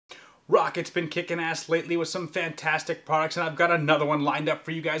Rocket's been kicking ass lately with some fantastic products, and I've got another one lined up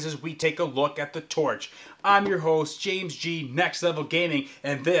for you guys as we take a look at the Torch. I'm your host, James G, Next Level Gaming,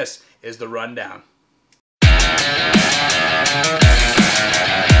 and this is The Rundown.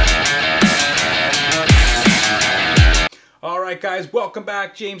 Alright guys, welcome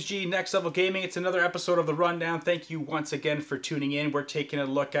back. James G, Next Level Gaming. It's another episode of The Rundown. Thank you once again for tuning in. We're taking a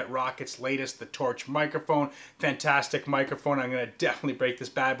look at Rocket's latest, the Toch Microphone. Fantastic microphone. I'm going to definitely break this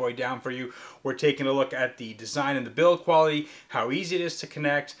bad boy down for you. We're taking a look at the design and the build quality, how easy it is to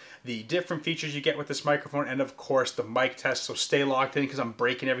connect, the different features you get with this microphone, and of course the mic test. So stay locked in because I'm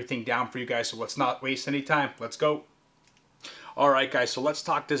breaking everything down for you guys. So let's not waste any time. Let's go. Alright guys, so let's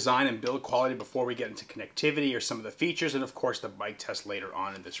talk design and build quality before we get into connectivity or some of the features, and of course the mic test later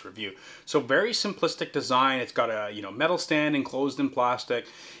on in this review. So very simplistic design. It's got a metal stand enclosed in plastic.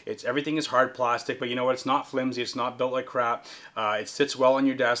 Everything is hard plastic, but you know what? It's not flimsy. It's not built like crap. It sits well on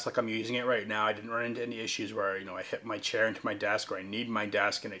your desk like I'm using it right now. I didn't run into any issues where I hit my chair into my desk or I need my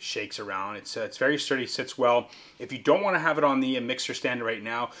desk and it shakes around. It's very sturdy, sits well. If you don't want to have it on the mixer stand right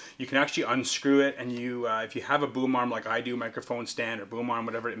now, you can actually unscrew it, and if you have a boom arm like I do, microphone stand or boom arm,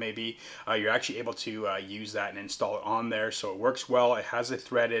 whatever it may be, you're actually able to use that and install it on there. So it works well. It has a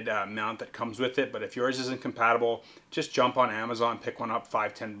threaded mount that comes with it, but if yours isn't compatible, just jump on Amazon, pick one up,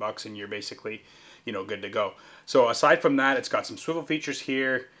 $5-10, and you're basically good to go. So aside from that, it's got some swivel features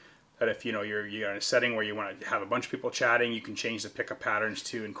here that if you're in a setting where you want to have a bunch of people chatting, you can change the pickup patterns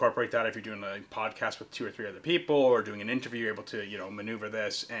to incorporate that. If you're doing a podcast with 2 or 3 other people or doing an interview, you're able to maneuver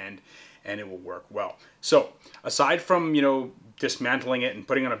this and it will work well. So aside from dismantling it and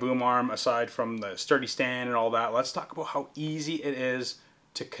putting on a boom arm, aside from the sturdy stand and all that, let's talk about how easy it is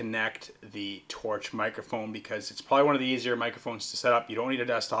to connect the Toch microphone, because it's probably one of the easier microphones to set up. You don't need a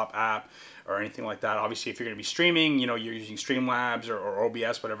desktop app or anything like that. Obviously, if you're going to be streaming, you're using Streamlabs or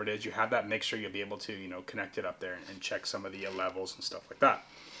OBS, whatever it is, you have that mixer, you'll be able to connect it up there and check some of the levels and stuff like that.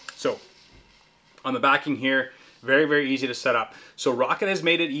 So on the backing here, very, very easy to set up. So Roccat has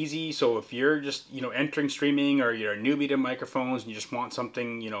made it easy. So if you're just, entering streaming, or you're a newbie to microphones and you just want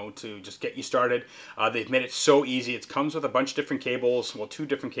something, to just get you started, they've made it so easy. It comes with a bunch of different cables, well, 2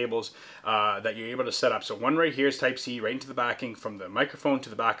 different cables that you're able to set up. So one right here is Type-C, right into the backing from the microphone to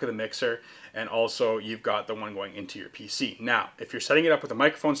the back of the mixer. And also you've got the one going into your PC. Now, if you're setting it up with a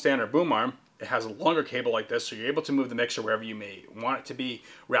microphone stand or boom arm, it has a longer cable like this, so you're able to move the mixer wherever you may want it to be.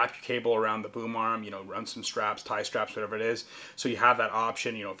 Wrap your cable around the boom arm, run some straps, tie straps, whatever it is. So you have that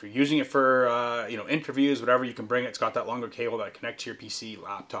option. If you're using it for, interviews, whatever, you can bring it. It's got that longer cable that connects to your PC,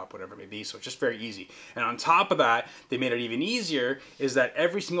 laptop, whatever it may be. So it's just very easy. And on top of that, they made it even easier, is that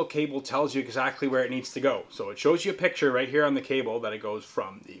every single cable tells you exactly where it needs to go. So it shows you a picture right here on the cable that it goes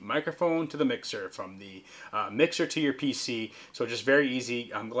from the microphone to the mixer, from the mixer to your PC. So just very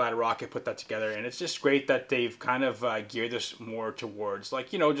easy. I'm glad Roccat put that together. And it's just great that they've kind of geared this more towards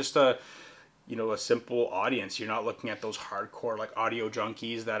just a simple audience. You're not looking at those hardcore audio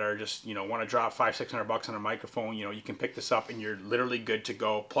junkies that are just want to drop $500-600 on a microphone. You can pick this up and you're literally good to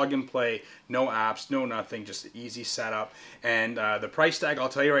go. Plug and play, no apps, no nothing, just easy setup. And the price tag, I'll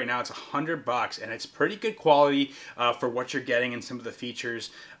tell you right now, it's $100, and it's pretty good quality for what you're getting and some of the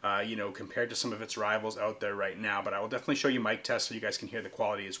features, compared to some of its rivals out there right now. But I will definitely show you mic tests so you guys can hear the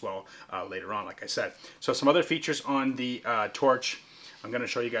quality as well later on, like I said. So some other features on the Toch, I'm going to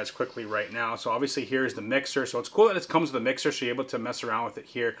show you guys quickly right now. So obviously here's the mixer. So it's cool that it comes with a mixer, so you're able to mess around with it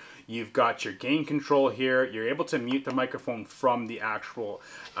here. You've got your gain control here. You're able to mute the microphone from the actual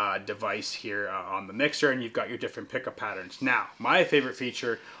device here on the mixer, and you've got your different pickup patterns. Now, my favorite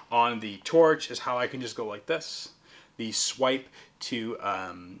feature on the Toch is how I can just go like this. The swipe to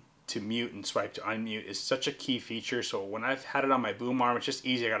mute and swipe to unmute is such a key feature. So when I've had it on my boom arm, it's just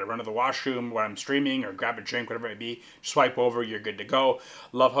easy. I got to run to the washroom when I'm streaming or grab a drink, whatever it may be. Swipe over, you're good to go.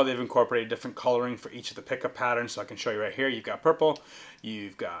 Love how they've incorporated different coloring for each of the pickup patterns. So I can show you right here. You've got purple,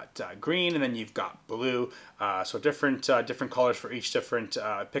 you've got green, and then you've got blue. So different colors for each different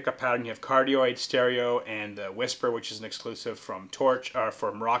pickup pattern. You have cardioid, stereo, and whisper, which is an exclusive from Toch, or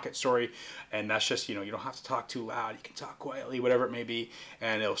from Roccat, sorry. And that's just you don't have to talk too loud. You can talk quietly, whatever it may be,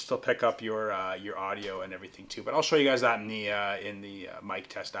 and it'll still pick up your audio and everything too. But I'll show you guys that in the mic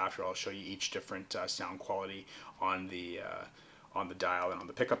test after. I'll show you each different sound quality on the on the dial and on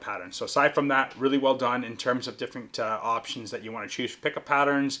the pickup pattern. So aside from that, really well done in terms of different options that you want to choose for pickup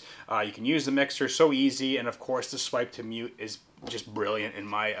patterns. You can use the mixer, so easy, and of course the swipe to mute is just brilliant in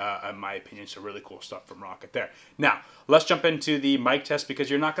my opinion. So really cool stuff from Roccat there. Now let's jump into the mic test, because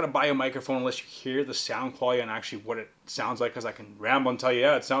you're not going to buy a microphone unless you hear the sound quality and actually what it sounds like. Because I can ramble and tell you,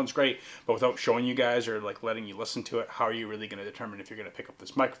 yeah, it sounds great, but without showing you guys or like letting you listen to it, how are you really going to determine if you're going to pick up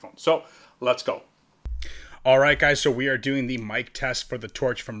this microphone? So let's go. All right, guys, so we are doing the mic test for the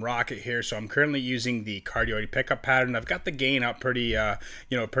Toch from Roccat here. So I'm currently using the cardioid pickup pattern. I've got the gain up pretty,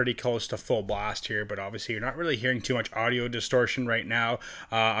 pretty close to full blast here, but obviously you're not really hearing too much audio distortion right now.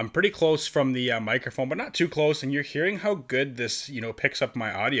 I'm pretty close from the microphone, but not too close, and you're hearing how good this, picks up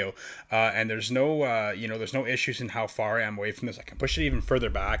my audio. And there's no, there's no issues in how far I am away from this. I can push it even further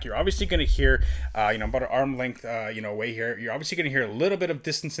back. You're obviously going to hear, about an arm length, away here. You're obviously going to hear a little bit of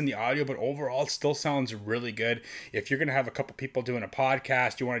distance in the audio, but overall it still sounds really good. If you're going to have a couple people doing a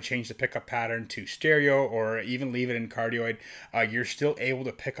podcast, you want to change the pickup pattern to stereo or even leave it in cardioid, you're still able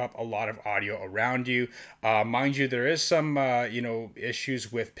to pick up a lot of audio around you. Mind you, there is some,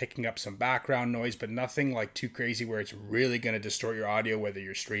 issues with picking up some background noise, but nothing like too crazy where it's really going to distort your audio, whether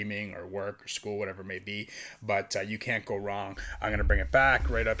you're streaming or work or school, whatever it may be. But you can't go wrong. I'm going to bring it back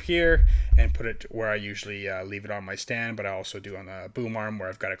right up here and put it where I usually leave it on my stand, but I also do on the boom arm where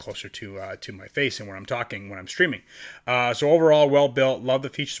I've got it closer to my face and when I'm talking, when I'm streaming. So overall, well built. Love the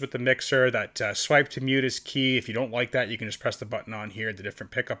features with the mixer. That swipe to mute is key. If you don't like that, you can just press the button on here. The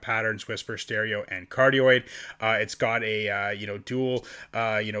different pickup patterns: whisper, stereo, and cardioid. It's got a dual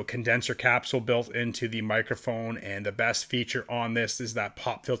condenser capsule built into the microphone, and the best feature on this is that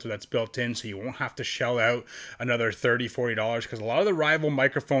pop filter that's built in, so you won't have to shell out another $30-40, because a lot of the rival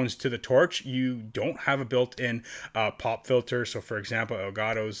microphones to the Toch, you don't have a built-in pop filter. So for example,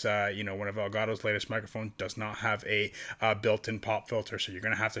 Elgato's one of Elgato's latest microphones does not have a built-in pop filter, so you're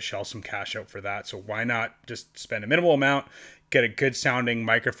going to have to shell some cash out for that. So why not just spend a minimal amount, get a good sounding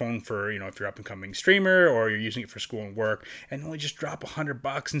microphone for, if you're up and coming streamer or you're using it for school and work, and only just drop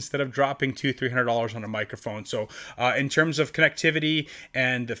 $100 instead of dropping $200-300 on a microphone. So in terms of connectivity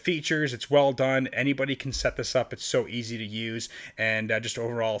and the features, it's well done. Anybody can set this up. It's so easy to use, and just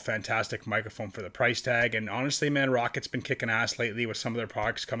overall fantastic microphone for the price tag. And honestly, man, Rockat's been kicking ass lately with some of their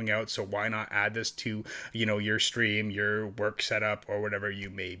products coming out. So why not add this to, your stream, your work setup, or whatever you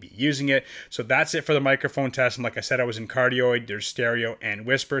may be using it. So that's it for the microphone test. And like I said, I was in cardioid. There's stereo and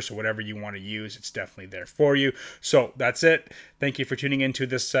whisper, so whatever you want to use, it's definitely there for you. So that's it. Thank you for tuning into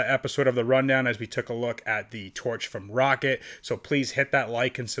this episode of The Rundown as we took a look at the Toch from Roccat. So please hit that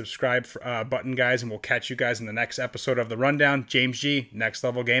like and subscribe button, guys, and we'll catch you guys in the next episode of The Rundown. James G, Next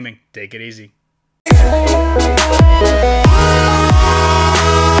Level Gaming. Take it easy.